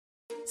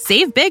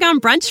Save big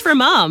on brunch for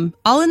mom,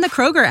 all in the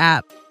Kroger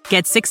app.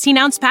 Get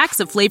 16-ounce packs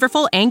of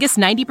flavorful Angus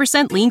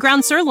 90% lean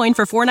ground sirloin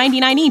for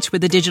 $4.99 each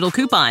with a digital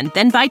coupon.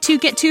 Then buy 2,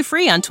 get 2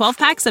 free on 12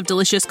 packs of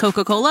delicious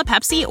Coca-Cola,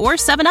 Pepsi, or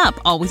 7-Up,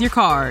 all with your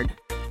card.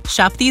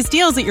 Shop these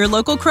deals at your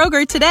local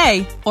Kroger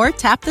today, or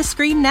tap the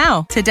screen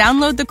now to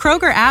download the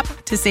Kroger app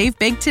to save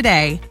big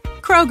today.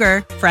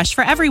 Kroger, fresh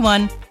for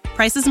everyone.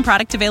 Prices and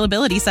product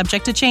availability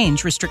subject to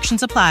change.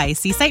 Restrictions apply.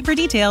 See site for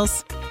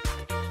details.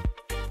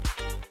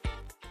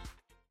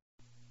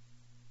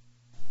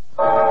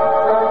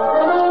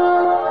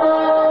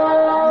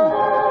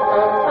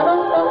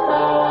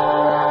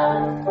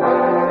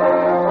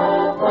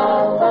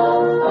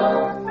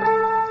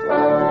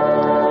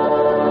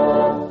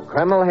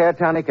 Kreml Hair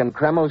Tonic and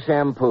Kreml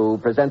Shampoo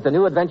present the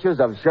new adventures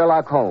of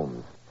Sherlock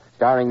Holmes,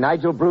 starring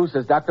Nigel Bruce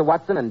as Dr.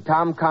 Watson and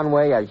Tom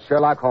Conway as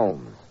Sherlock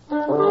Holmes.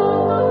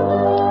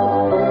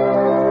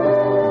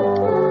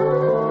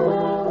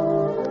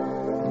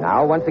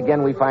 Now, once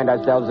again, we find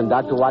ourselves in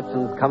Dr.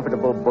 Watson's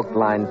comfortable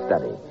book-lined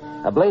study.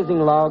 A blazing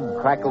log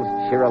crackles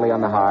cheerily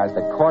on the hearth.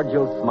 A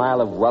cordial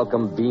smile of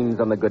welcome beams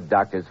on the good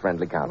doctor's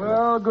friendly countenance.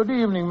 Well, good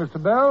evening,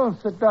 Mr. Bell.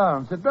 Sit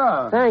down, sit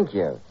down. Thank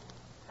you.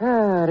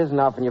 It isn't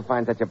often you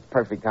find such a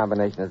perfect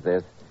combination as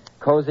this.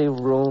 Cozy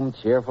room,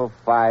 cheerful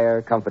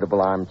fire,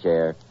 comfortable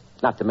armchair.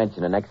 Not to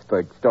mention an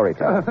expert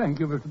storyteller.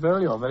 Thank you, Mr.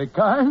 Bell. You're very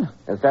kind.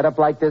 A setup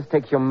like this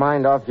takes your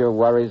mind off your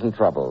worries and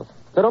troubles.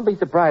 So don't be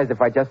surprised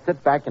if I just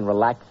sit back and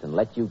relax and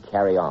let you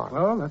carry on.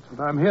 Well, that's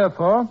what I'm here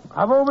for.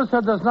 I've always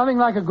said there's nothing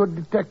like a good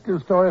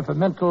detective story for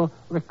mental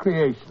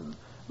recreation.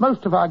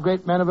 Most of our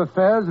great men of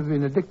affairs have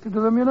been addicted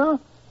to them, you know.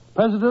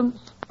 Presidents,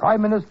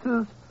 prime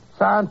ministers,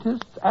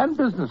 scientists, and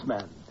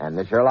businessmen. And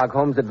the Sherlock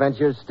Holmes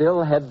adventures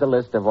still head the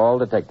list of all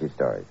detective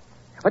stories.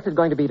 What's it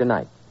going to be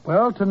tonight?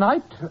 Well,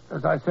 tonight,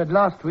 as I said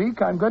last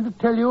week, I'm going to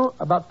tell you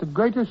about the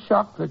greatest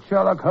shock that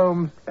Sherlock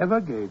Holmes ever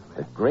gave me.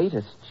 The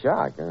greatest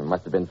shock? It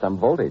must have been some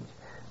voltage.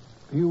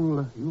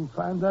 You'll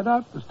find that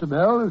out, Mr.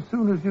 Bell, as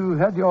soon as you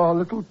had your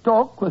little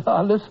talk with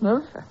our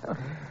listeners.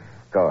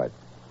 Good.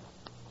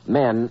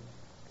 Men,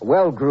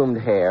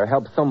 well-groomed hair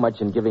helps so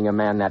much in giving a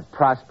man that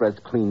prosperous,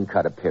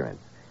 clean-cut appearance.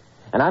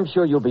 And I'm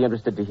sure you'll be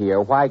interested to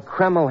hear why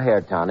Kreml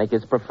Hair Tonic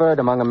is preferred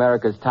among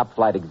America's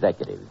top-flight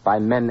executives by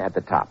men at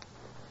the top.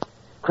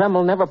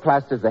 Kreml never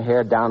plasters the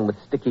hair down with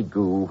sticky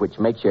goo, which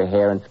makes your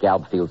hair and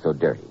scalp feel so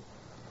dirty.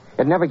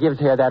 It never gives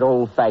hair that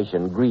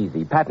old-fashioned,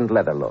 greasy, patent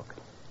leather look.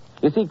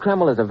 You see,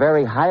 Kreml is a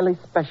very highly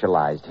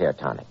specialized hair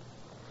tonic.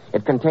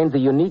 It contains a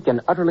unique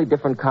and utterly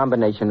different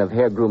combination of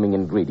hair grooming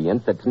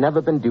ingredients that's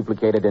never been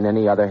duplicated in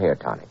any other hair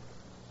tonic.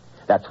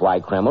 That's why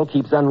Kreml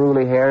keeps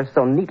unruly hair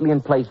so neatly in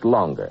place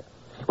longer,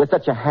 with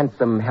such a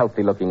handsome,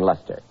 healthy-looking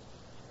luster.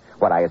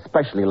 What I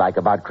especially like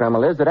about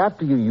Kreml is that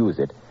after you use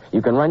it,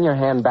 you can run your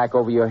hand back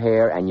over your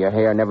hair and your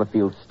hair never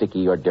feels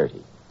sticky or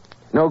dirty.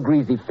 No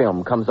greasy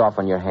film comes off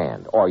on your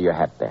hand or your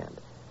hatband.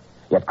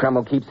 Yet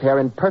Kreml keeps hair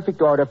in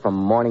perfect order from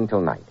morning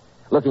till night,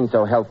 looking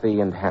so healthy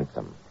and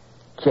handsome.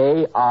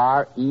 Kreml,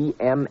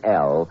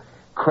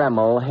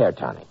 Kreml Hair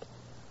Tonic.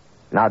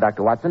 Now,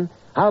 Dr. Watson,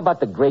 how about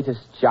the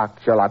greatest shock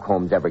Sherlock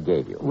Holmes ever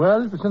gave you?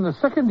 Well, it was in the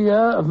second year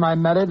of my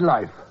married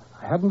life.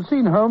 I hadn't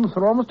seen Holmes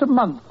for almost a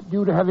month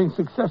due to having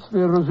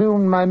successfully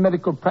resumed my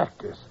medical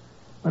practice.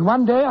 When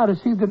one day I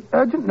received an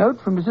urgent note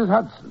from Mrs.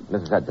 Hudson.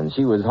 Mrs. Hudson,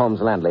 she was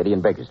Holmes' landlady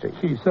in Baker Street.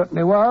 She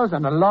certainly was,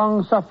 and a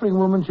long-suffering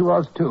woman she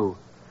was, too.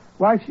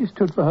 Why she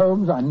stood for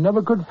Holmes, I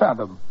never could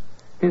fathom.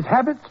 His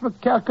habits were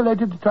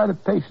calculated to try the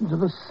patience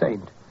of a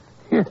saint.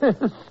 Yes,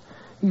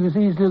 he was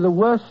easily the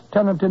worst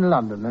tenant in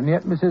London, and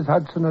yet Mrs.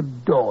 Hudson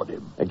adored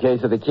him. A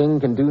case of the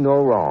king can do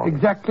no wrong.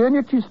 Exactly, and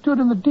yet she stood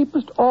in the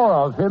deepest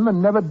awe of him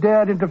and never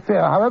dared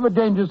interfere, however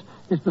dangerous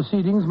his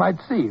proceedings might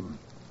seem.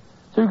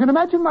 So you can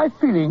imagine my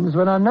feelings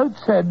when our note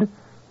said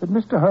that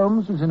Mr.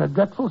 Holmes was in a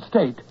dreadful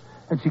state,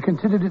 and she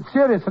considered it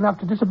serious enough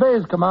to disobey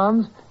his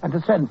commands and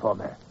to send for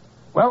me.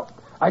 Well,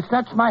 I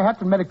snatched my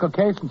hat and medical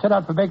case and set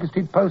out for Baker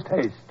Street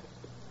post-haste.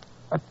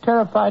 A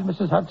terrified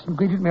Mrs. Hudson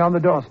greeted me on the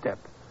doorstep,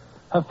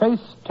 her face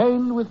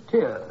stained with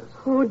tears.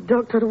 Oh,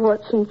 Dr.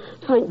 Watson,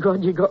 thank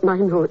God you got my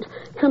note.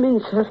 Come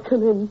in, sir,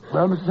 come in.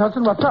 Well, Mrs.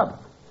 Hudson, what's up?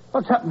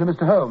 What's happened to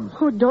Mr. Holmes?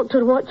 Oh,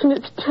 Dr. Watson,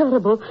 it's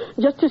terrible.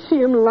 Just to see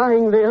him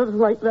lying there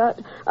like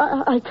that.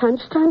 I can't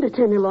stand it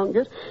any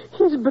longer.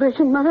 He's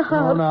breaking my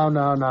heart. No,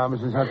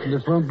 Mrs. Hudson,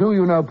 this won't do.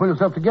 You know, pull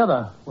yourself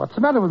together. What's the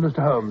matter with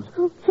Mr. Holmes?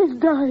 Oh, he's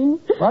dying.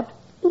 What?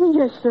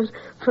 Yes, sir.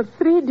 For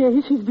 3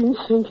 days he's been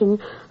sinking.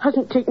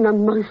 Hasn't taken a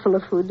mouthful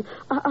of food.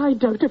 I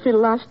doubt if he'll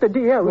last the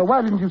day out. Well,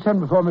 why didn't you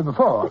send for me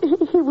before?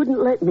 He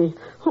wouldn't let me.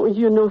 Oh,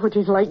 you know what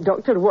he's like,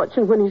 Dr.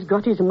 Watson, when he's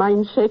got his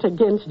mind set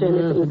against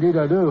anything. Yes, indeed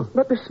I do.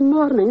 But this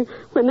morning,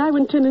 when I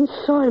went in and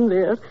saw him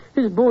there,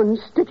 his bones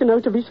sticking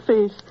out of his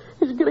face,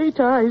 his great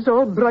eyes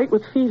all bright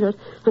with fever,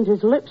 and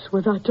his lips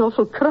with that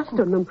awful crust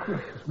on them,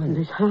 and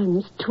his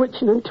hands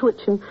twitching and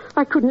twitching,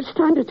 I couldn't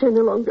stand it any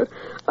longer.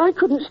 I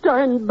couldn't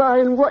stand by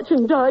and watch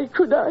him die,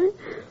 could I?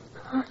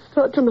 I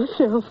thought to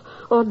myself,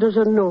 orders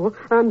or no,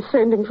 I'm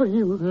sending for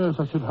you. Yes,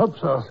 I should hope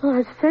so. So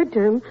I said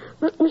to him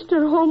that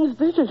Mr. Holmes'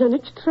 this is an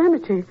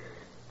extremity.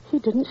 He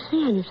didn't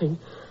say anything.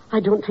 I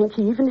don't think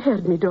he even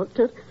heard me,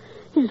 Doctor.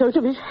 He's out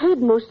of his head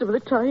most of the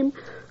time,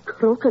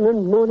 croaking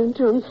and moaning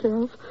to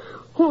himself.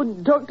 Oh,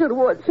 Dr.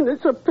 Watson,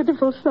 it's a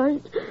pitiful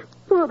sight.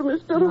 Poor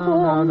Mr.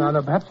 Holmes.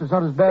 No. Perhaps it's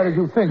not as bad as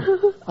you think.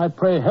 I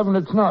pray heaven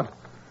it's not.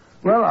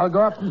 Well, I'll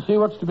go up and see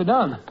what's to be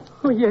done.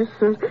 Oh, yes,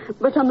 sir.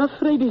 But I'm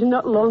afraid he's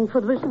not long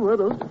for this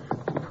world.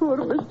 Poor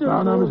Mr.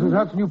 Holmes. No, Mrs.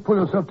 Hudson, you pull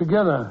yourself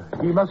together.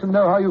 He mustn't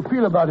know how you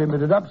feel about him.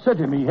 It'd upset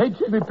him. He hates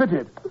to be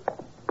pitied.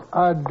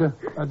 I'd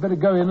better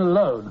go in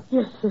alone.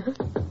 Yes, sir.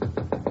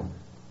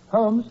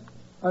 Holmes?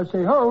 I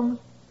say, Holmes.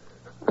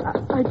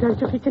 I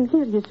doubt if he can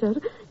hear you, sir.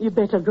 You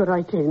better go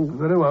right in.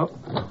 Very well.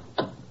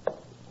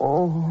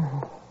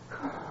 Oh,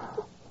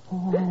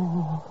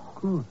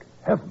 good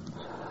heavens.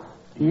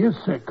 He is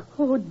sick.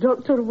 Oh,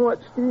 Dr.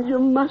 Watson, you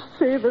must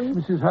save him.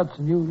 Mrs.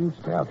 Hudson, you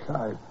stay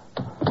outside.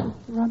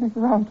 running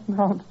round and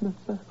round in a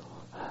circle.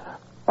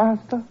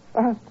 Faster.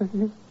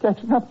 He's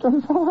catching up to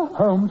us all.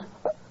 Holmes,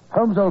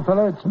 old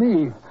fellow, it's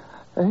me.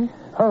 Eh?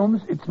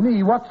 Holmes, it's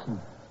me, Watson.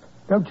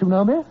 Don't you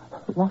know me?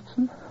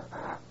 Watson?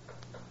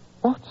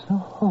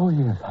 Oh,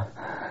 yes.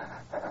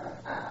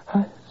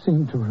 I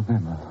seem to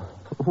remember.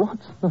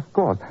 Watson, of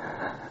course.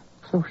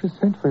 So she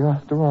sent for you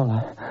after all.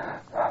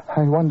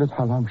 I wondered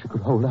how long she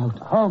could hold out.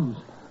 Holmes.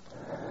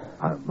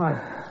 My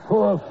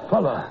poor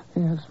fellow.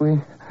 Yes, we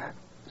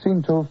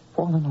seem to have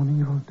fallen on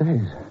evil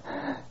days.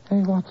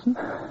 Hey, Watson?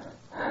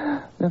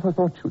 Never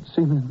thought you'd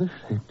see me in this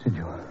shape, did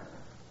you?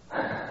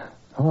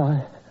 Oh,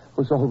 I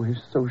was always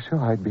so sure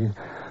I'd be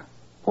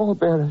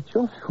pallbearer at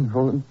your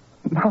funeral, and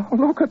now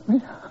look at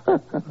me.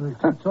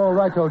 It's all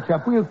right, old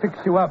chap. We'll fix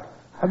you up.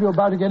 Have you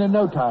about again in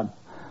no time.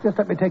 Just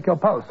let me take your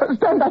pulse.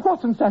 Stand back,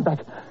 Watson, stand back.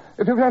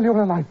 If you value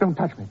your life, don't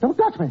touch me. Don't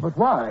touch me. But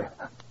why?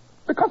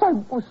 Because I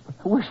whisper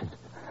to wish it.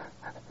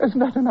 Isn't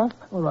that enough?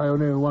 Well, I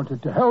only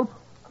wanted to help.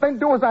 Then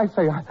do as I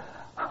say.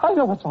 I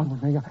know what's wrong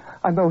with me.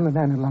 I'm the only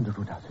man in London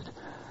who does it.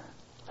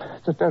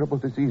 It's a terrible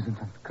disease and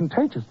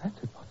contagious. That's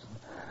it, Watson.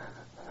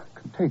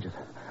 Contagious.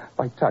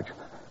 By touch.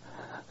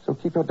 So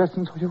keep your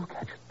distance or you'll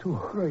catch it, too.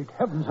 Great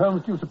heavens,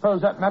 Holmes, do you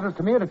suppose that matters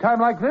to me at a time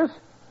like this?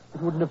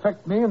 It wouldn't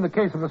affect me in the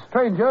case of a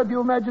stranger. Do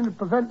you imagine it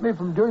prevent me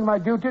from doing my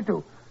duty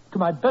to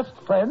my best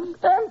friend?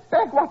 Stand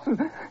back,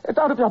 Watson. It's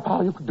out of your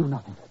power. You can do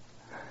nothing.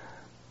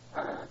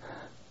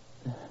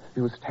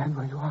 You stand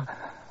where you are.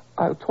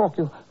 I'll talk.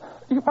 You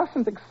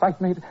mustn't excite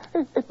me.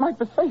 It might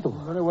be fatal.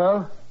 Very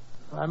well.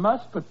 I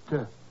must, but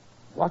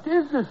what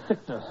is this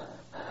sickness?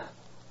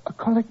 A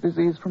colic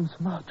disease from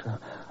Sumatra.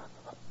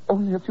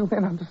 Only a few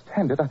men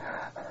understand it.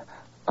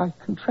 I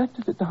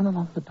contracted it down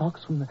along the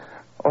docks from the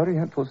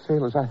Oriental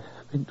sailors. I've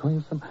been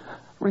doing some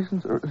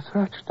recent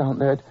research down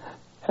there. It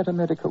had a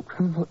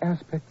medico-criminal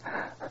aspect.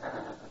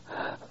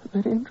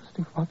 Very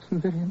interesting,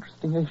 Watson. Very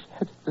interesting.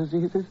 Asiatic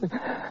diseases,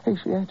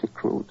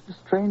 Asiatic root,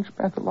 strange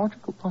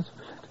pathological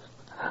possibilities.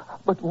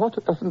 But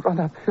water doesn't run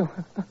uphill.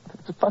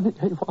 It's a funny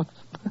day,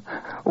 Watson.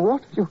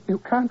 Water, you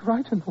can't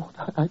write in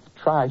water. I've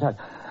tried,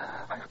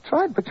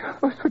 but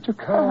you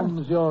can't.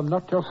 Holmes, you're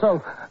not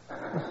yourself.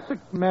 A sick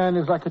man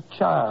is like a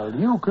child.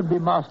 You could be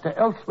master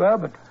elsewhere,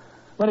 but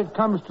when it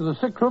comes to the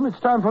sick room, it's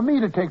time for me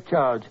to take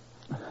charge.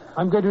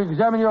 I'm going to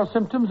examine your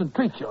symptoms and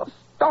treat you.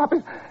 Stop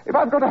it. If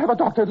I'm going to have a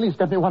doctor, at least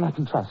get me one I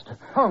can trust.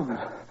 Holmes,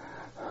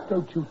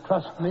 don't you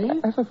trust me?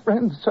 As a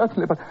friend,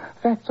 certainly, but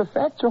facts are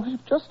facts. You're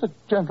just a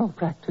general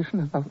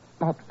practitioner,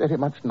 not very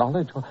much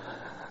knowledge or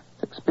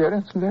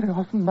experience, and very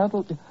often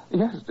muddled.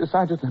 Yes,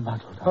 decidedly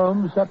muddled.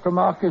 Holmes, that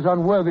remark is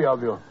unworthy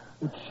of you.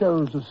 It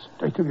shows the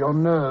state of your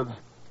nerves.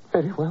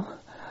 Very well.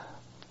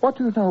 What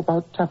do you know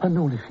about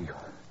Tapanuli fever?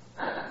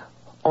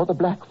 Or the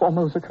Black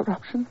Formosa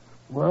corruption?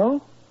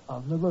 Well,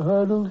 I've never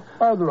heard of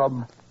either of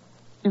them.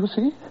 You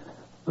see?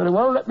 Very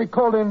well, let me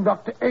call in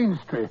Dr.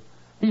 Ainstree.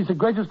 He's the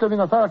greatest living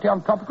authority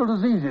on tropical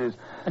diseases,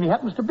 and he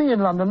happens to be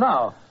in London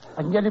now.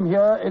 I can get him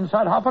here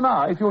inside half an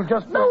hour if you'll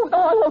just... No,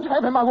 I won't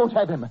have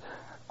him.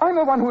 I'm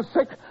the one who's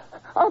sick.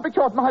 I'll be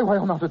cured my way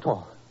or not at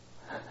all.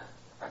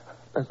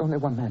 There's only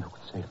one man who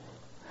can save me.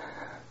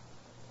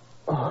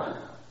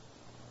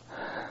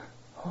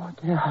 Oh,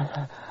 dear,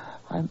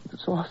 I'm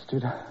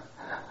exhausted.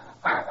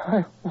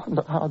 I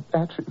wonder how a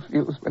battery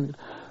feels when it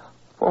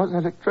pours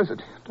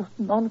electricity into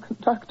a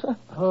non-conductor.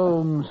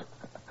 Holmes,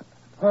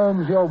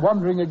 you're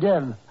wandering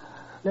again.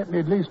 Let me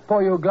at least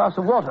pour you a glass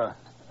of water.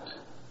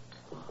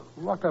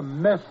 What a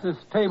mess this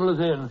table is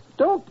in.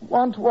 Don't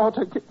want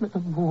water. Give me the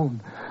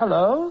moon.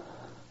 Hello?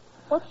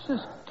 What's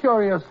this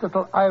curious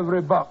little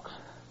ivory box?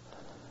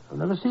 I've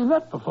never seen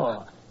that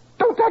before.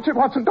 Don't touch it,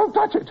 Watson. Don't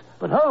touch it.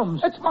 But,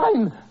 Holmes... It's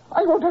mine.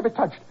 I won't have it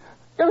touched.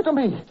 Give it to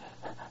me.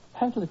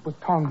 Handle it with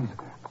tongs.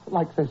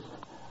 Like this.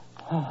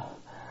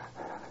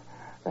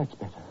 That's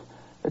better.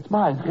 It's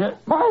mine. Yeah.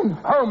 Mine.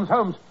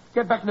 Holmes,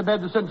 get back into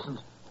bed, the Simpsons.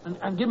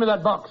 And give me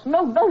that box.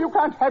 No, you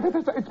can't have it.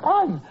 It's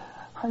mine.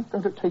 I'm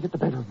going to take it to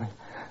bed with me.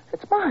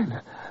 It's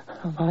mine.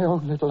 My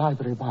own little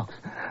ivory box.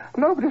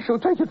 Nobody shall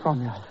take it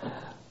from me.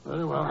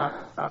 Very well.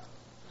 Now,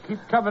 keep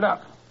covered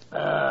up.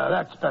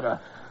 That's better.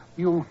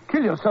 You'll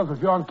kill yourself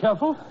if you aren't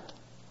careful.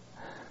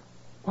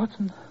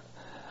 Watson,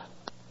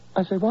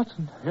 I say,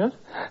 Watson. Yes?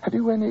 Have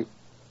you any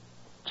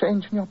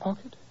change in your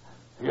pocket?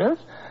 Yes?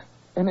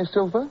 Any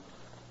silver?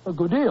 A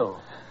good deal.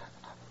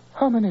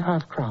 How many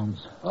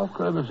half-crowns?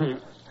 Let me see.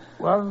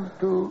 1,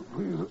 2,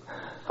 3,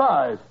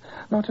 5.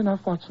 Not enough,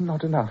 Watson,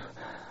 not enough.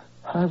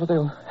 However,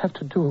 they'll have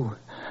to do.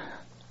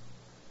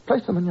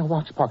 Place them in your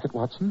watch pocket,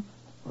 Watson.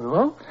 Very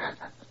well.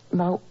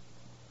 Now,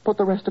 put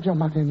the rest of your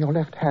money in your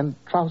left-hand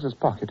trousers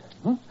pocket.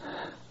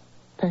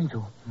 Thank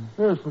you.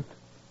 Yes, but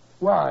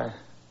why?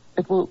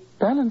 It will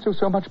balance you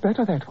so much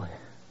better that way.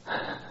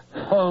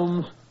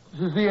 Holmes,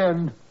 this is the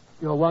end.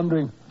 You're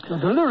wondering. You're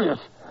delirious.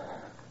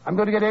 I'm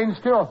going to get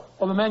Ainstill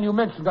or the man you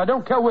mentioned. I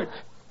don't care which.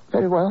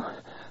 Very well.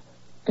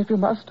 If you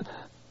must,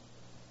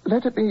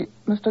 let it be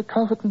Mr.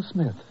 Culverton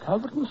Smith.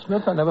 Culverton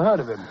Smith? I never heard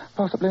of him.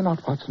 Possibly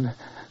not, Watson.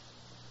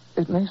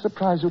 It may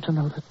surprise you to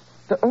know that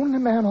the only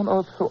man on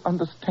earth who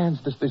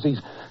understands this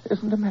disease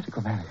isn't a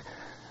medical man.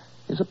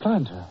 He's a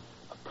planter.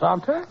 A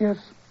planter? Yes,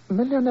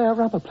 millionaire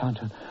rubber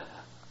planter.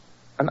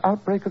 An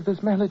outbreak of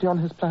this malady on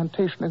his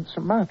plantation in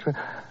Sumatra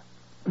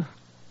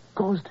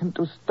caused him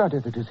to study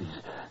the disease.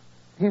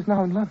 He's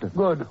now in London.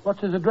 Good.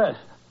 What's his address?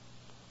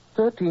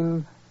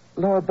 13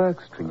 Lower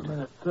Burke Street. Wait a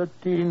minute.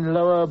 13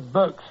 Lower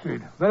Burke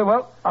Street. Very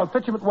well. I'll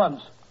fetch him at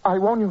once. I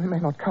warn you, he may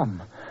not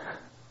come.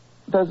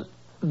 There's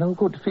no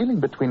good feeling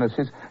between us.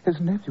 His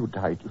nephew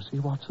died, you see,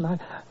 Watson.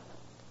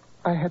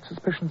 I had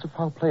suspicions of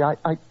foul play.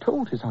 I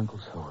told his uncle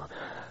so.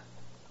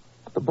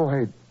 But the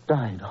boy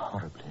died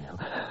horribly.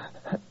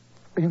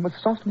 You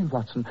must soften him,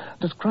 Watson.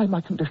 Describe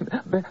my condition.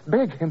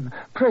 Beg him.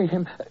 Pray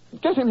him.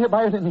 Get him here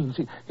by any means.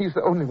 He's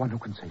the only one who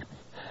can save me.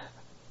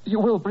 You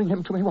will bring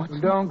him to me,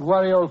 Watson? Don't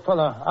worry, old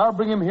fella. I'll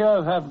bring him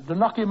here, have to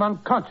knock him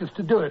unconscious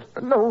to do it.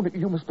 No,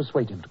 you must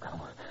persuade him to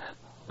come.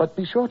 But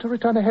be sure to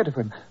return ahead of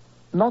him.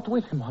 Not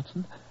with him,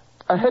 Watson.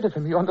 Ahead of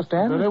him, you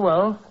understand? Very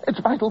well.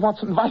 It's vital,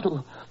 Watson,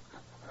 vital.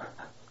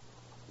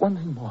 One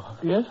thing more.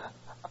 Yes?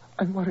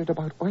 I'm worried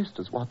about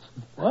oysters,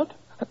 Watson. What?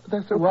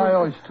 They're so Why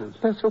oysters?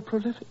 They're so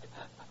prolific.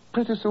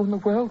 Pretty soon the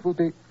world will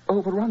be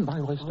overrun by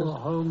oysters. Oh,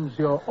 Holmes,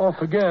 you're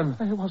off again.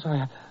 There was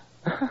I.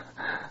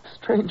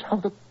 Strange how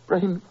the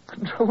brain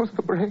controls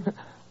the brain.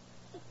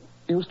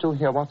 You still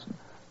here, Watson?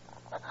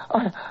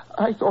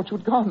 I thought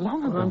you'd gone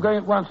long ago. I'm going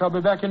at once. I'll be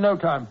back in no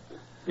time.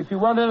 If you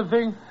want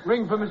anything,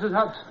 ring for Mrs.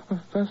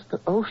 Hudson. First, the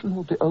ocean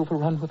will be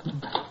overrun with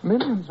them.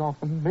 Millions of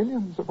them,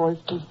 millions of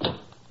oysters.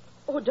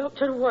 Oh,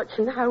 Dr.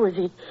 Watson, how is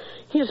he?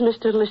 Here's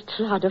Mr.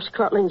 Lestrade of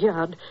Scotland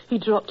Yard. He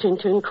dropped in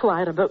to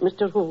inquire about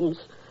Mr. Holmes.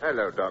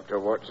 Hello, Dr.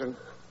 Watson.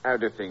 How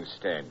do things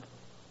stand?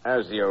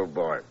 How's the old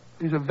boy?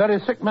 He's a very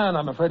sick man,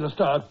 I'm afraid,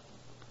 Lestrade.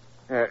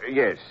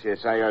 Yes,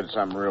 I heard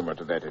some rumor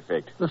to that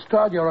effect.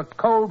 Lestrade, you're a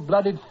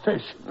cold-blooded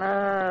fish.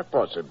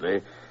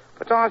 Possibly.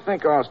 But I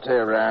think I'll stay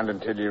around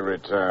until you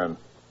return.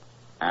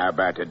 How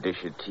about a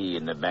dish of tea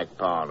in the back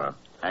parlor?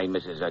 Hey,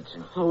 Mrs.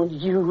 Hudson. Oh,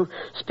 you.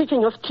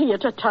 Speaking of tea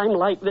at a time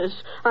like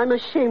this, I'm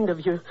ashamed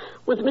of you.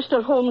 With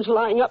Mr. Holmes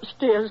lying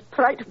upstairs,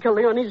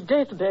 practically on his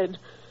deathbed.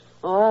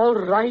 All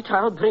right,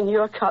 I'll bring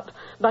you a cup.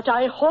 But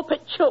I hope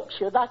it chokes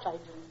you, that I do.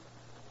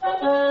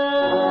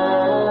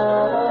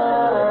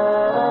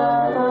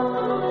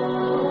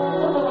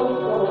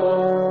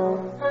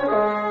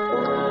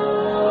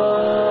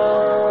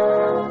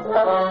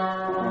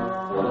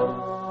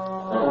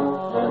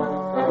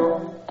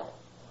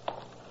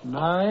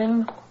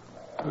 9,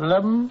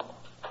 11,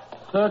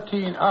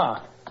 13.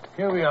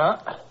 Here we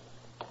are.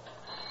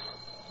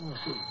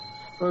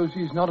 Suppose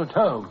he's not at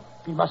home.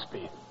 He must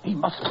be.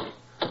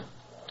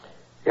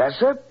 Yes,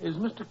 sir? Is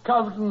Mr.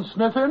 Culverton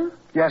Smith in?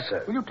 Yes,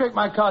 sir. Will you take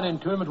my card in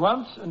to him at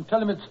once and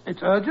tell him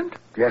it's urgent?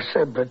 Yes,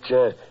 sir, but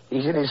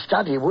he's in his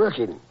study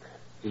working.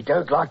 He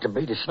don't like to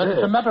be disturbed. But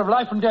it's a matter of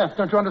life and death,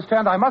 don't you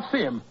understand? I must see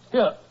him.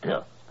 Here.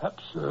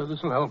 Perhaps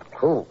this will help.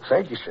 Oh,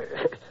 thank you,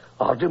 sir.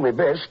 I'll do my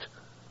best.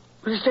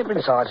 Will you step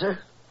inside, sir?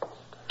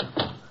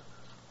 I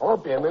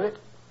won't be a minute.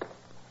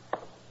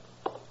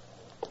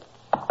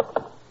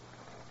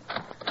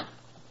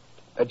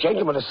 A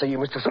gentleman to see you,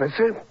 Mr. Smith,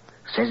 sir.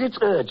 Says it's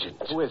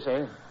urgent. Who is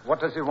he? What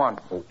does he want?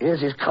 Oh,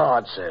 here's his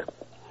card, sir.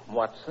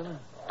 Watson?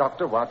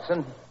 Dr.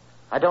 Watson?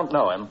 I don't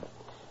know him.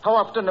 How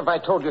often have I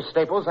told you,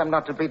 Staples, I'm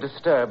not to be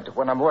disturbed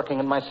when I'm working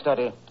in my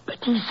study? But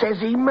he says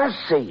he must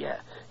see you.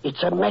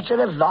 It's a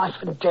matter of life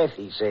and death,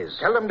 he says.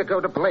 Tell him to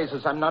go to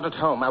blazes. I'm not at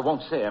home. I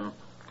won't see him.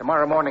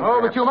 Tomorrow morning. Oh,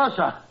 perhaps. but you must,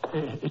 sir.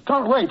 It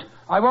can't wait.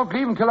 I won't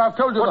leave until I've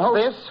told you the whole...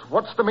 What's this?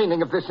 What's the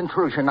meaning of this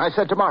intrusion? I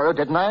said tomorrow,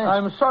 didn't I?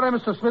 I'm sorry,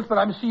 Mr. Smith, but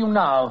I'm seeing you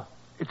now.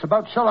 It's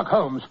about Sherlock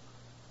Holmes.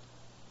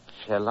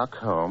 Sherlock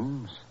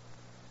Holmes?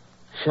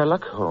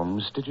 Sherlock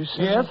Holmes, did you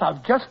say? Yes,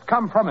 I've just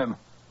come from him.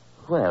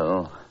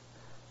 Well,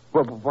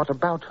 what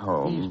about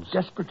Holmes? He's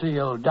desperately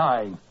ill,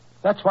 dying.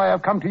 That's why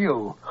I've come to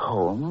you.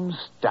 Holmes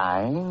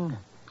dying?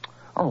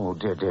 Oh,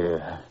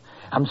 dear.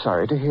 I'm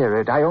sorry to hear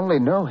it. I only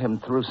know him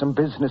through some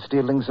business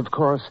dealings, of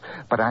course,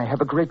 but I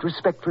have a great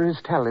respect for his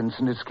talents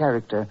and his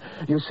character.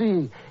 You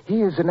see,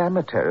 he is an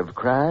amateur of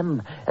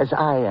crime, as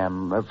I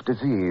am of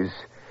disease.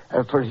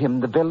 For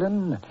him, the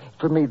villain.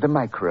 For me, the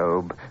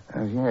microbe.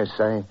 Yes,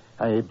 I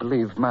I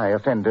believe my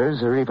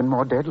offenders are even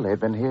more deadly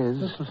than his.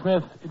 Mr.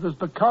 Smith, it was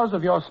because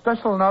of your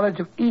special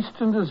knowledge of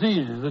Eastern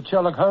diseases that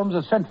Sherlock Holmes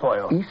has sent for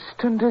you.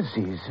 Eastern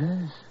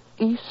diseases?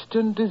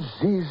 Eastern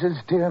diseases,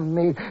 dear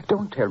me.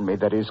 Don't tell me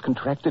that he's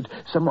contracted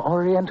some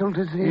Oriental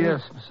disease.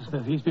 Yes, Mr.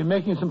 Smith. He's been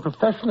making some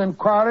professional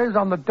inquiries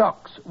on the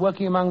docks,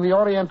 working among the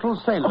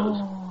Oriental sailors.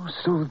 Oh,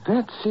 so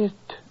that's it.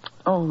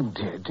 Oh,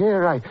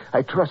 dear.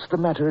 I trust the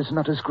matter is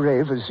not as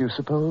grave as you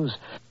suppose.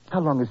 How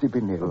long has he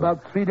been ill?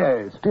 About 3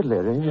 days.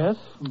 Delirious? Yes,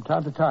 from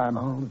time to time.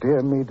 Oh,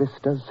 dear me, this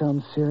does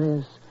sound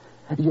serious.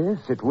 Yes,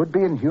 it would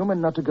be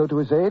inhuman not to go to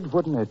his aid,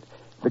 wouldn't it?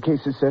 The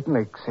case is certainly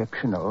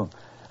exceptional.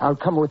 I'll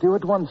come with you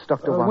at once,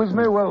 Dr. Watson. With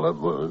me? Well,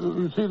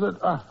 you see that...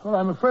 well,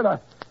 I'm afraid I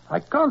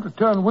can't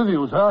return with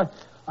you, sir.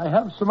 I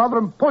have some other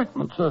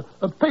appointments,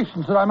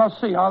 patients that I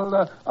must see.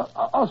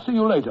 I'll see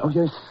you later. Oh,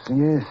 yes,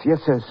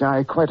 sir.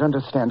 I quite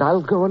understand.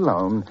 I'll go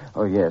alone.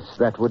 Oh, yes,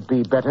 that would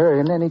be better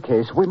in any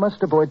case. We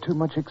must avoid too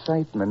much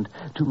excitement,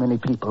 too many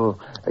people.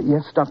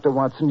 Yes, Dr.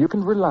 Watson, you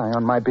can rely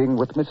on my being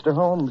with Mr.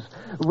 Holmes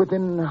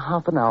within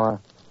half an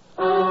hour.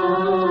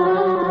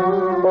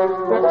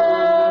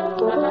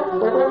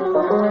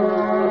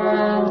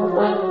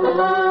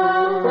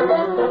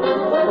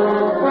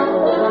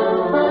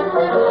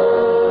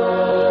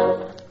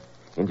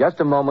 In just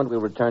a moment, we'll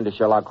return to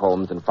Sherlock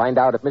Holmes and find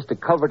out if Mr.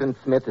 Culverton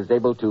Smith is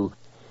able to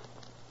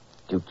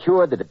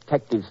cure the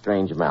detective's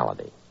strange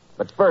malady.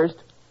 But first,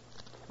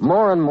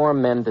 more and more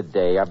men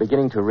today are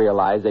beginning to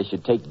realize they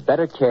should take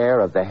better care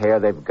of the hair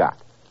they've got.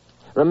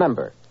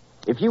 Remember,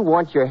 if you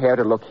want your hair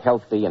to look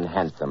healthy and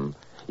handsome,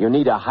 you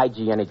need a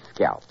hygienic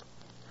scalp.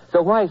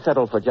 So why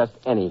settle for just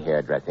any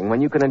hairdressing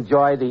when you can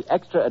enjoy the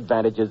extra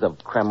advantages of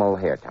Kreml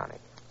Hair Tonic?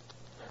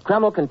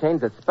 Kreml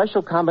contains a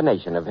special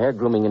combination of hair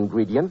grooming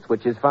ingredients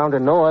which is found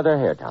in no other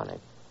hair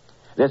tonic.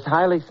 This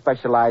highly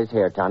specialized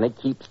hair tonic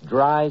keeps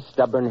dry,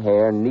 stubborn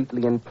hair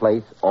neatly in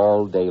place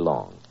all day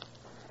long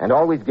and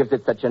always gives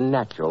it such a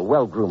natural,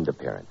 well-groomed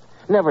appearance,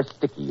 never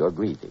sticky or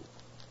greasy.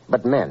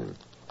 But men,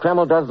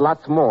 Kreml does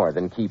lots more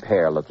than keep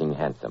hair looking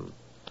handsome.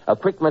 A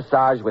quick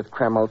massage with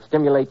Kreml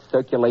stimulates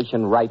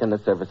circulation right in the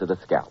surface of the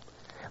scalp,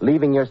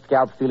 leaving your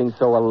scalp feeling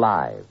so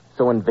alive,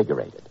 so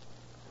invigorated.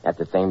 At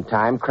the same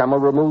time,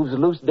 Kreml removes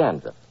loose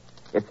dandruff.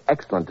 It's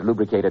excellent to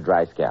lubricate a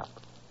dry scalp.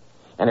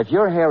 And if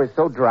your hair is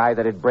so dry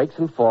that it breaks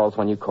and falls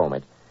when you comb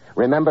it,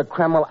 remember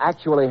Kreml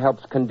actually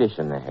helps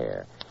condition the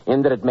hair,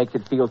 in that it makes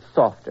it feel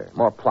softer,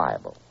 more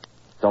pliable.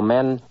 So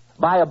men,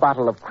 buy a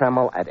bottle of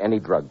Kreml at any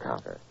drug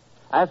counter.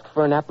 Ask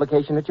for an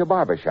application at your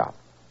barber shop.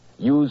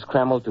 Use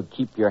Kreml to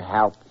keep your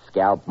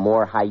scalp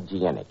more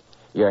hygienic,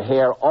 your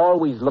hair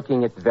always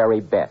looking its very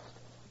best.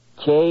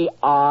 Kreml.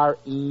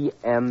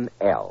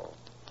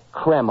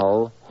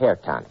 Kreml Hair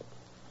Tonic.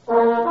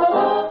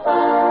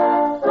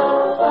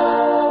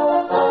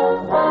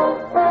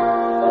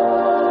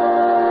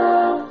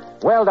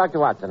 Well, Dr.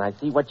 Watson, I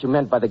see what you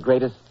meant by the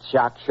greatest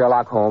shock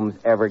Sherlock Holmes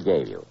ever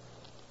gave you.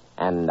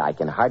 And I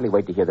can hardly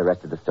wait to hear the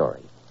rest of the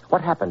story. What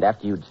happened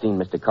after you'd seen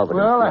Mr. Culverton?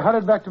 Well, I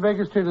hurried back to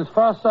Baker Street as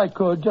fast as I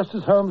could, just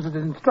as Holmes had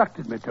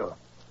instructed me to.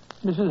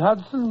 Mrs.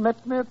 Hudson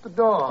met me at the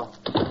door.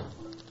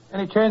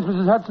 Any change,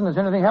 Mrs. Hudson? Has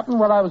anything happened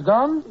while I was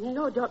gone?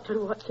 No, Dr.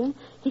 Watson.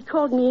 He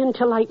called me in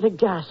to light the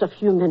gas a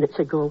few minutes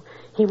ago.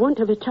 He won't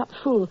have it up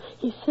full.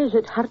 He says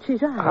it hurts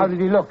his eye. How did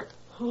he look?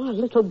 Oh, a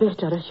little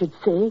better, I should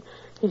say.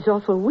 He's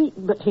awful weak,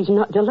 but he's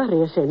not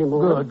delirious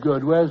anymore.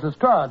 Good. Where's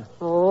Lestrade?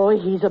 Oh,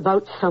 he's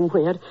about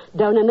somewhere.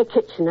 Down in the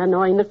kitchen,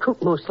 annoying the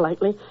cook, most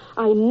likely.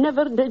 I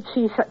never did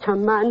see such a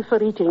man for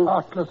eating.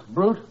 Heartless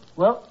brute.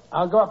 Well,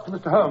 I'll go up to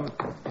Mr. Holmes.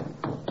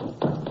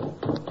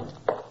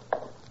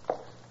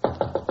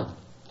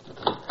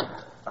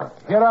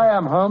 Here I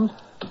am, Holmes.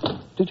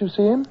 Did you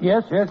see him?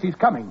 Yes, he's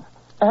coming.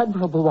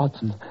 Admirable,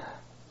 Watson.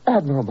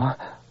 Admirable.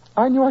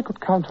 I knew I could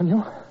count on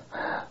you.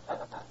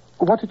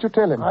 What did you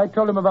tell him? I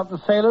told him about the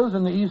sailors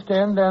in the East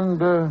End and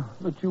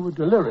that you were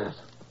delirious.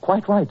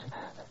 Quite right.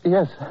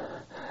 Yes.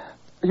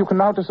 You can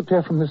now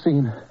disappear from the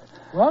scene.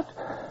 What?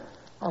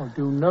 I'll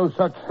do no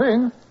such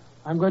thing.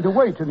 I'm going to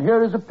wait and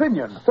hear his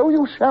opinion. So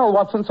you shall,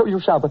 Watson, so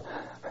you shall, but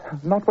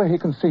not where he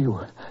can see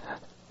you.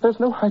 There's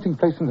no hiding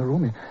place in the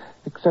room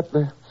except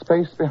the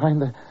space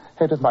behind the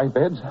head of my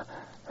bed.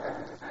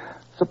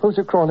 Suppose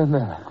you crawl in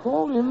there.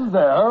 Crawl in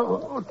there?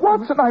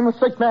 Watson, I'm a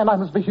sick man. I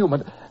must be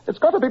human. It's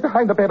got to be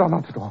behind the bed or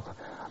not at all.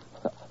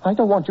 I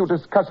don't want you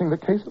discussing the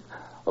case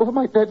over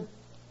my dead,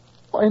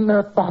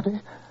 inert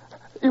body.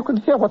 You can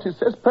hear what he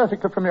says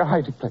perfectly from your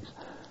hiding place.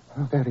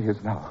 Oh, there he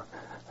is now.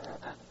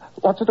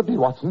 What's it to be,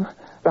 Watson?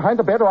 Behind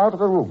the bed or out of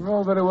the room?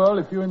 Oh, very well,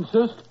 if you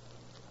insist.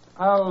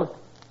 I'll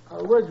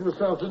wedge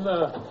myself in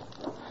there.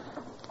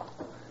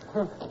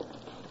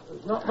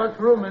 There's not much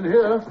room in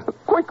here.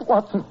 Quick,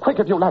 Watson. Quick,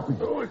 if you love me.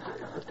 Oh, it's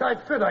a tight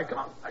fit. I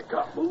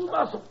can't move a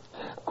muscle.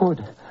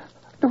 Good.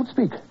 Don't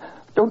speak.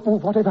 Don't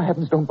move. Whatever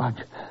happens, don't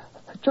budge.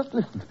 Just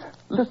listen.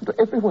 Listen to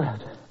every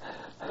word.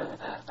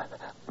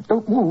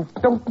 Don't move.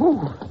 Don't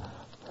move.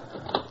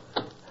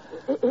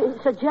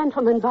 It's a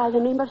gentleman by the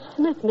name of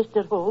Smith,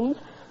 Mr. Holmes.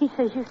 He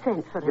says you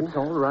sent for him. It's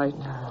all right.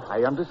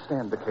 I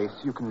understand the case.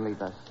 You can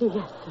leave us.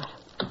 Yes, sir.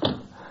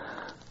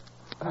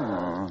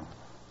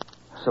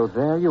 So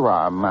there you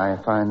are, my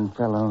fine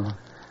fellow.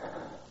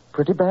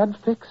 Pretty bad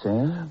fix,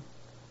 eh?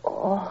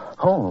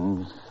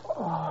 Holmes.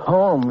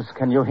 Holmes,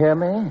 can you hear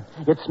me?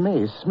 It's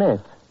me,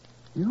 Smith.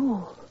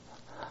 You?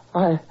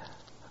 I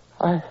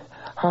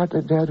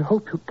hardly dared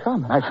hope you'd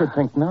come. I should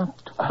think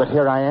not, but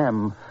here I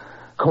am.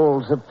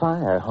 Coals of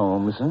fire,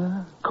 Holmes,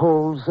 huh?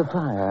 Coals of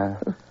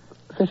fire.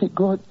 Very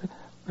good.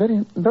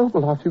 Very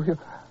noble of you. You're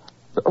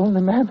the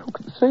only man who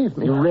can save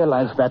me. You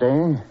realize that,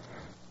 eh?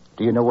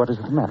 Do you know what is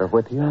the matter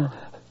with you?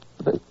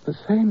 The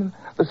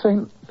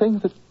same thing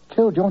that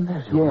killed your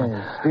nephew.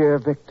 Yes, dear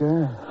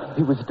Victor.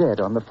 He was dead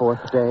on the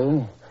 4th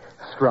day.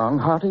 Strong,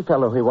 hearty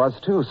fellow he was,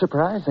 too.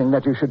 Surprising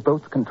that you should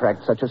both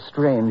contract such a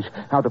strange,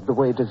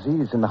 out-of-the-way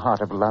disease in the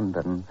heart of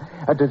London.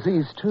 A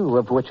disease, too,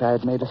 of which I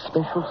had made a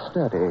special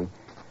study.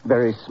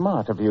 Very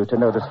smart of you to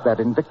notice that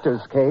in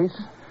Victor's case,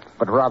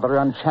 but rather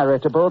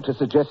uncharitable to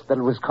suggest that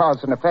it was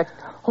cause and effect.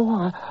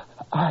 Oh,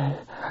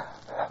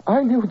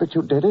 I knew that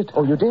you did it.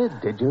 Oh, you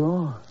did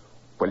you?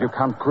 Well, you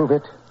can't prove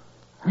it.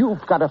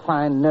 You've got a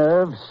fine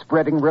nerve,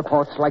 spreading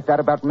reports like that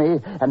about me,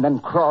 and then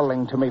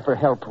crawling to me for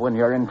help when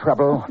you're in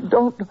trouble.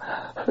 Don't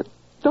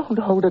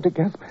hold it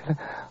against me.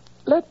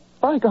 Let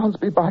bygones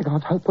be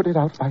bygones. I'll put it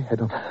out of my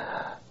head.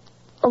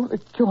 Only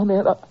cure me,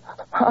 and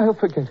I'll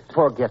forget it.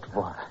 Forget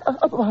what?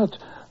 About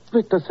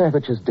Victor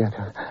Savage's death.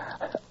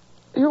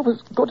 You've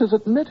as good as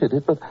admitted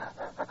it, but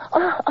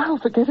I'll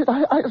forget it.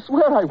 I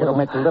swear I will. It'll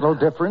make little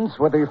difference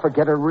whether you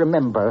forget or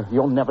remember.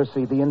 You'll never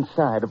see the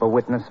inside of a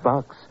witness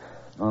box.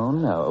 Oh,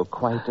 no,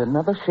 quite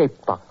another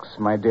shaped box,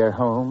 my dear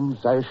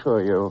Holmes, I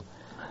assure you.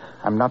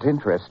 I'm not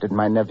interested in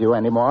my nephew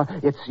anymore.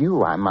 It's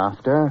you I'm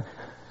after.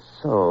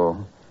 So,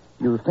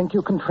 you think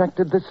you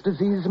contracted this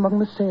disease among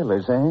the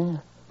sailors, eh?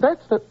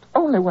 That's the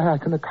only way I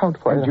can account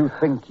for it. And you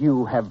think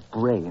you have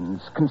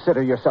brains.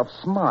 Consider yourself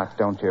smart,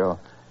 don't you?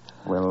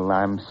 Well,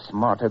 I'm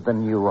smarter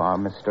than you are,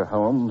 Mr.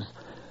 Holmes.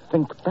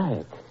 Think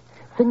back.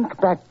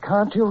 Think back.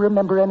 Can't you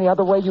remember any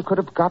other way you could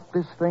have got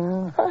this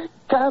thing? I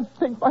can't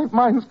think. My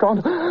mind's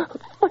gone.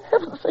 For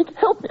heaven's sake,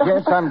 help me.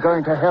 Yes, I'm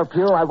going to help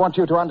you. I want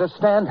you to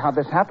understand how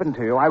this happened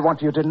to you. I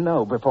want you to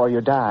know before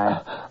you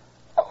die.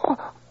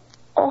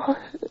 Oh,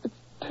 it's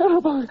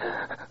terrible.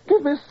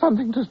 Give me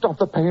something to stop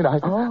the pain.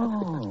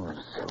 Oh,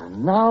 so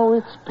now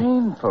it's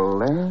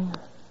painful, eh?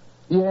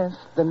 Yes,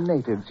 the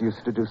natives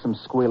used to do some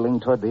squealing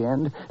toward the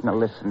end. Now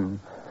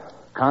listen.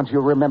 Can't you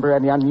remember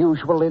any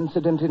unusual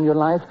incident in your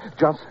life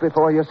just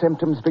before your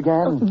symptoms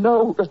began?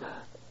 No,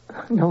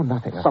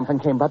 nothing. Something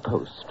came by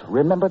post.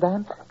 Remember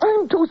that?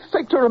 I'm too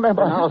sick to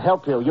remember. I'll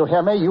help you. You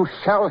hear me? You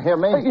shall hear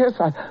me. Yes,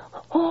 the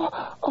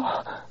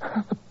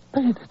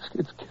pain,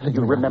 it's killing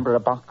you me. You remember a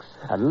box?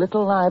 A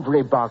little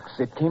ivory box.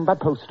 It came by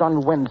post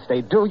on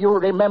Wednesday. Do you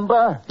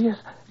remember? Yes,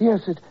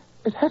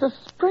 it had a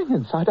spring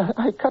inside.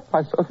 I cut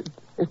myself.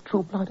 It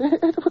drew blood.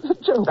 It was a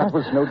joke. That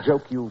was no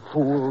joke, you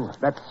fool.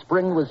 That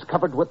spring was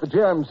covered with the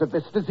germs of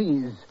this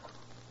disease.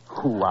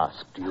 Who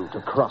asked you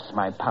to cross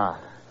my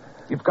path?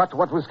 You've got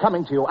what was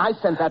coming to you. I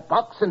sent that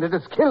box, and it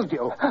has killed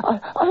you.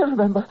 I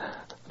remember.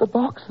 The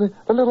box, the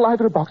little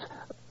ivory box.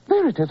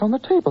 There it is on the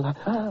table.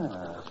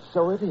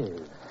 So it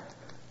is.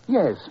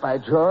 Yes, by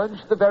George,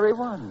 the very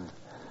one.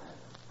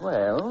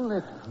 Well,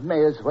 it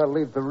may as well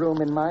leave the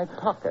room in my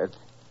pocket.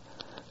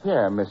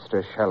 Here,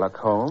 Mr. Sherlock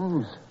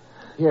Holmes.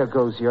 Here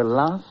goes your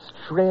last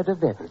shred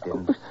of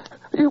evidence.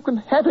 You can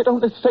have it,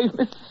 only save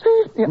me.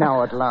 Save me.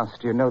 Now, at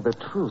last, you know the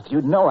truth.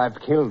 You know I've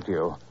killed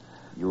you.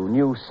 You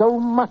knew so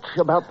much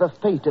about the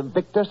fate of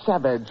Victor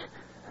Savage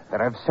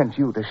that I've sent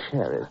you to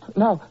share it.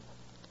 Now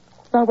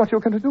what are you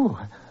going to do?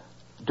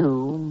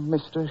 Do,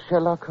 Mr.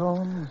 Sherlock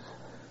Holmes?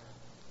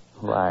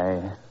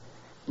 Why,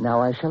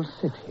 now I shall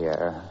sit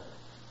here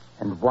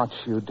and watch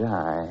you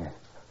die.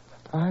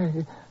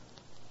 I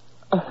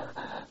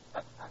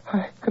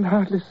can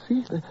hardly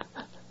see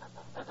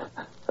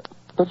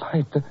the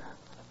light.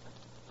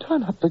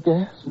 Turn up the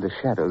gas. The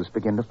shadows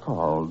begin to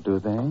fall, do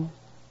they?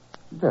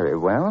 Very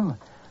well.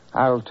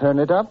 I'll turn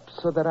it up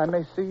so that I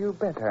may see you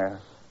better.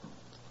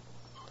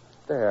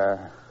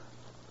 There.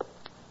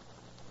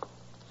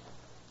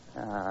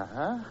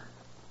 Uh-huh.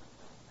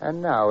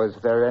 And now, is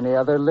there any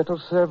other little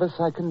service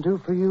I can do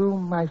for you,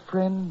 my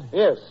friend?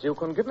 Yes, you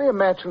can give me a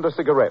match and a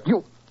cigarette.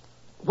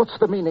 What's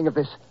the meaning of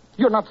this?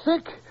 You're not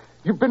sick?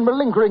 You've been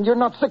malingering. You're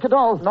not sick at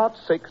all. Not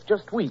sick,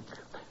 just weak.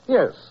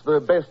 Yes, the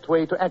best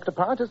way to act a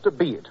part is to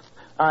be it.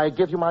 I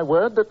give you my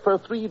word that for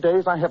 3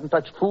 days I haven't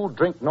touched food,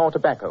 drink, nor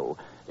tobacco.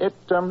 It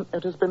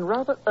has been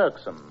rather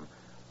irksome.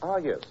 Ah,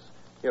 yes.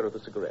 Here are the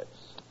cigarettes.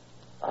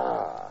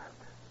 Ah,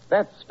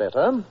 that's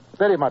better.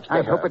 Very much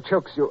better. I hope it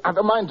chokes you. I've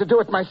a mind to do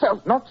it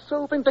myself. Not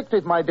so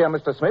vindictive, my dear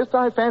Mr. Smith.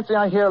 I fancy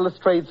I hear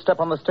Lestrade's step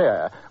on the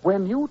stair.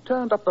 When you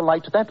turned up the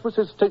light, that was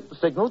his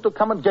signal to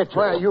come and get you.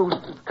 Well, you...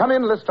 Come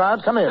in,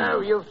 Lestrade, come in.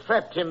 Oh, you've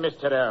trapped him,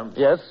 Mr. Holmes.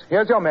 Yes,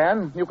 here's your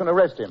man. You can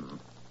arrest him.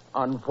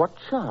 On what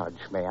charge,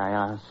 may I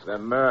ask? The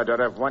murder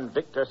of one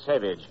Victor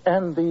Savage.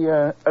 And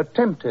the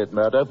attempted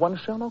murder of one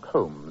Sherlock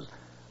Holmes.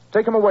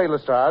 Take him away,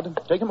 Lestrade.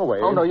 Take him away.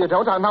 Oh, no, you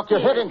don't. I'll knock your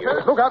head in.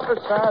 Look out,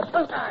 Lestrade.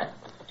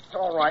 It's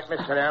all right,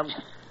 Mr. Holmes.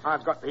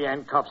 I've got the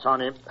handcuffs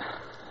on him.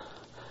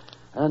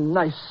 A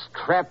nice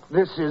trap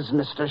this is,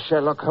 Mr.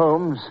 Sherlock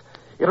Holmes.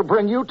 It'll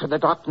bring you to the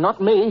dock,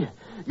 not me.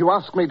 You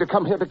asked me to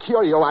come here to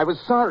cure you. I was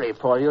sorry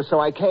for you, so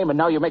I came, and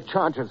now you make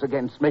charges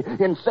against me.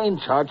 Insane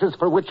charges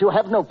for which you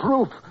have no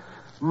proof.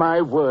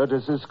 My word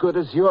is as good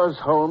as yours,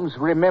 Holmes.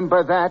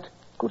 Remember that.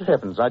 Good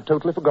heavens, I'd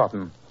totally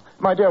forgotten.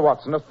 My dear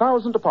Watson,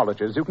 1,000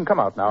 apologies. You can come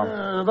out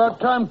now. About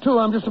time, too.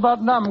 I'm just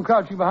about numb,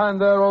 crouching behind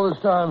there all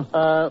this time.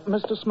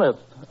 Mr. Smith,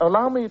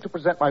 allow me to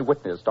present my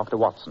witness, Dr.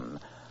 Watson.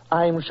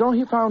 I'm sure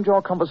he found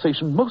your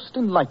conversation most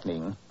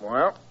enlightening.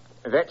 Well,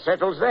 that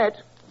settles that.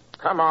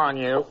 Come on,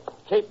 you.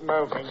 Keep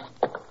moving.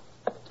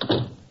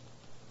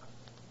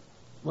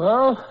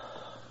 Well,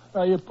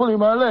 you're pulling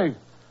my leg.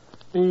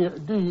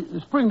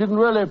 The spring didn't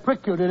really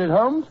prick you, did it,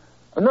 Holmes?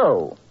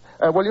 No.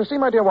 Well, you see,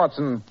 my dear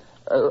Watson,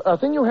 a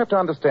thing you have to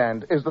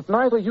understand is that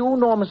neither you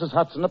nor Mrs.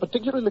 Hudson are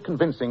particularly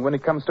convincing when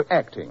it comes to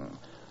acting.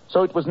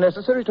 So it was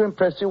necessary to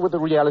impress you with the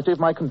reality of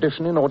my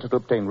condition in order to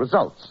obtain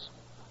results.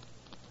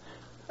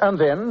 And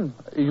then,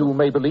 you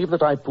may believe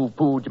that I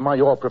pooh-poohed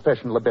your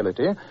professional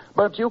ability,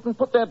 but you can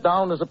put that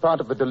down as a part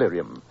of the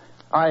delirium.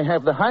 I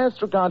have the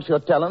highest regard for your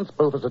talents,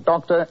 both as a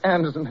doctor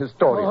and as an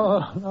historian.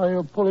 Oh, now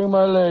you're pulling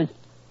my leg.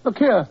 Look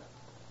here.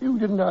 You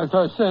didn't, as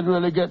I said,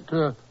 really get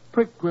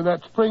pricked with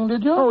that spring,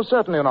 did you? Oh,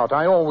 certainly not.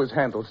 I always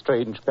handle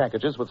strange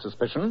packages with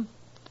suspicion.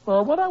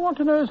 Well, what I want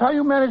to know is how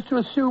you managed to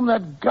assume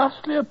that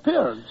ghastly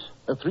appearance.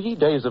 3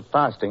 days of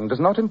fasting does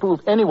not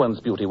improve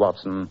anyone's beauty,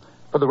 Watson.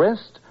 For the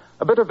rest,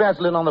 a bit of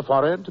Vaseline on the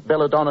forehead,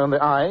 belladonna in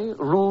the eye,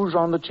 rouge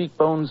on the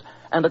cheekbones,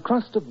 and a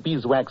crust of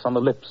beeswax on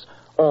the lips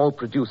all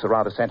produce a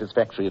rather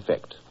satisfactory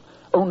effect.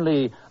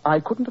 Only,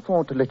 I couldn't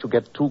afford to let you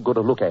get too good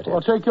a look at it.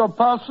 I'll take your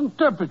pulse and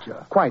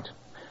temperature. Quite.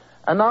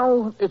 And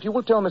now, if you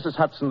will tell Mrs.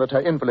 Hudson that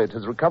her invalid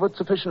has recovered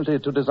sufficiently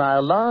to desire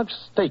a large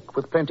steak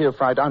with plenty of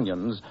fried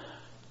onions.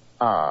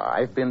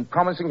 I've been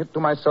promising it to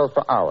myself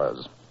for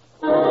hours.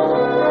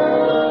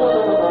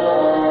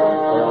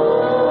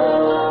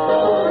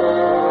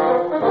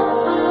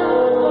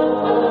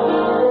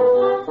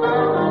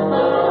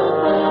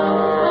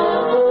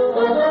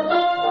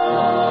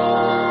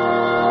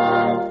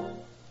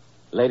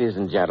 Ladies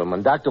and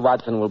gentlemen, Dr.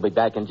 Watson will be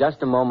back in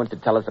just a moment to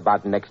tell us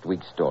about next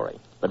week's story.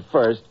 But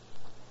first,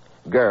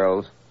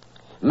 girls,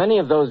 many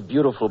of those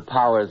beautiful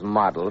Powers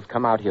models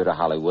come out here to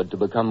Hollywood to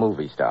become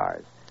movie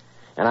stars.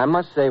 And I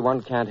must say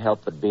one can't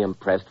help but be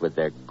impressed with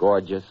their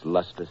gorgeous,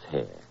 lustrous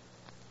hair.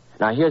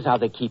 Now, here's how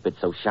they keep it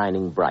so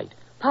shining bright.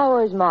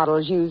 Powers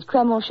models use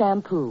Kreml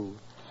shampoo.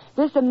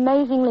 This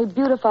amazingly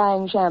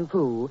beautifying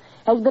shampoo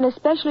has been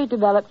especially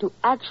developed to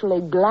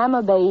actually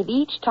glamour bathe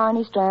each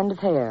tiny strand of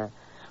hair,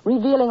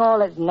 revealing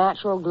all its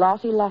natural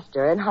glossy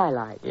luster and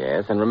highlight.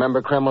 Yes, and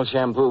remember, Kreml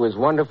shampoo is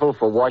wonderful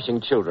for washing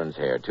children's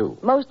hair, too.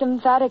 Most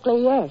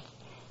emphatically, yes,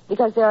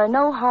 because there are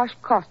no harsh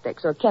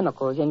caustics or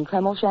chemicals in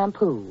Kreml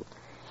shampoo,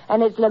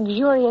 and its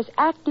luxurious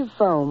active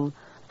foam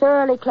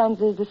thoroughly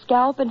cleanses the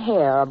scalp and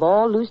hair of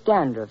all loose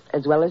dandruff,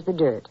 as well as the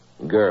dirt.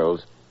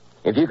 Girls,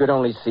 if you could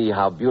only see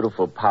how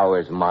beautiful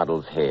Powers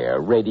model's hair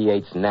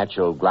radiates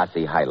natural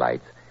glossy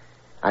highlights,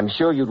 I'm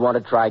sure you'd want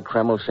to try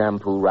Kreml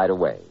shampoo right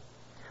away.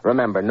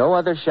 Remember, no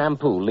other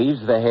shampoo leaves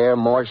the hair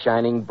more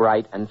shining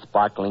bright and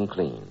sparkling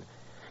clean.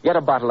 Get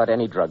a bottle at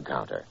any drug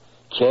counter.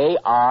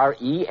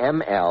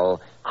 Kreml,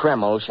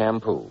 Kreml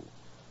shampoo.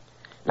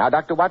 Now,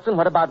 Dr. Watson,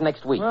 what about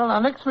next week? Well, now,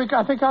 next week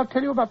I think I'll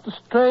tell you about the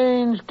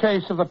strange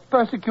case of the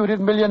persecuted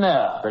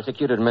millionaire.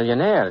 Persecuted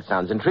millionaire? It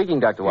sounds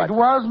intriguing, Dr. Watson. It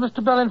was,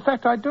 Mr. Bell. In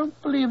fact, I don't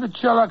believe that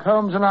Sherlock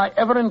Holmes and I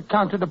ever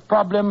encountered a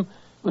problem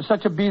with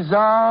such a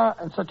bizarre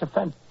and such a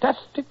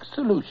fantastic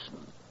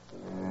solution.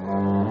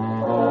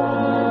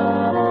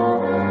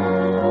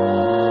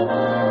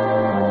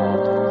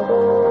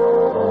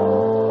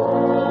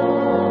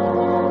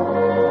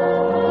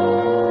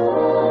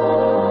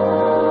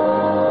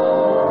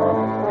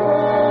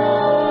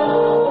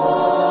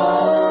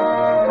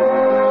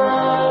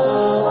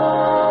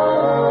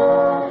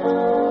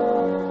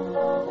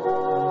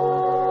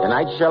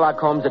 Tonight's Sherlock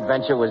Holmes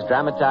adventure was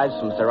dramatized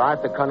from Sir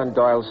Arthur Conan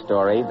Doyle's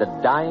story, The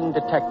Dying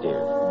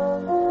Detective.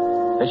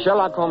 The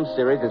Sherlock Holmes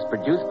series is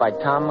produced by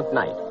Tom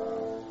McKnight,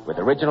 with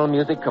original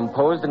music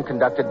composed and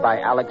conducted by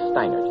Alex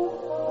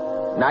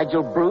Steinert.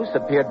 Nigel Bruce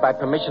appeared by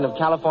permission of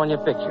California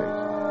Pictures.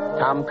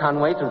 Tom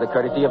Conway through the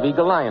courtesy of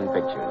Eagle Lion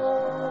Pictures.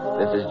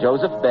 This is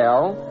Joseph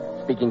Bell,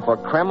 speaking for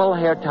Kreml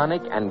Hair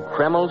Tonic and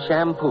Kreml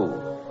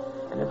Shampoo,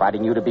 and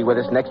inviting you to be with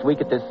us next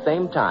week at this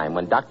same time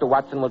when Dr.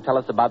 Watson will tell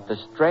us about the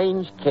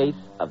strange case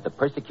of the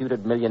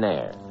persecuted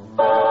millionaire.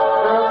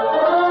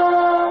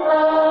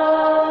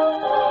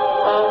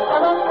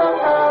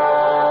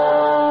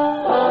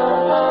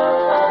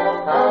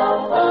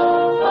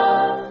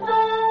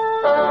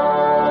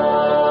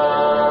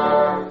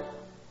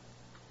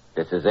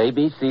 This is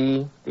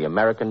ABC, the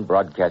American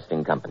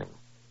Broadcasting Company.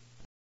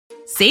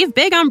 Save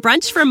big on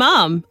brunch for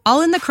mom,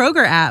 all in the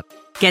Kroger app.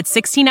 Get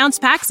 16-ounce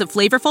packs of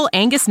flavorful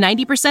Angus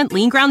 90%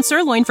 lean ground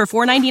sirloin for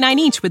 $4.99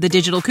 each with a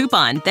digital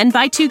coupon. Then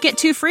buy 2, get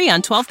 2 free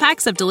on 12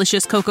 packs of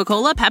delicious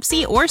Coca-Cola,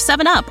 Pepsi, or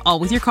 7-Up, all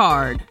with your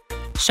card.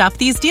 Shop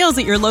these deals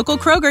at your local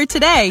Kroger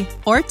today,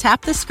 or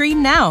tap the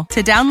screen now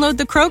to download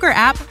the Kroger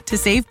app to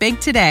save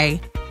big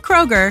today.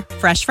 Kroger,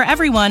 fresh for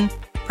everyone.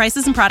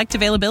 Prices and product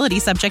availability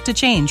subject to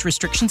change.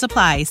 Restrictions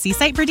apply. See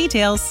site for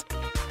details.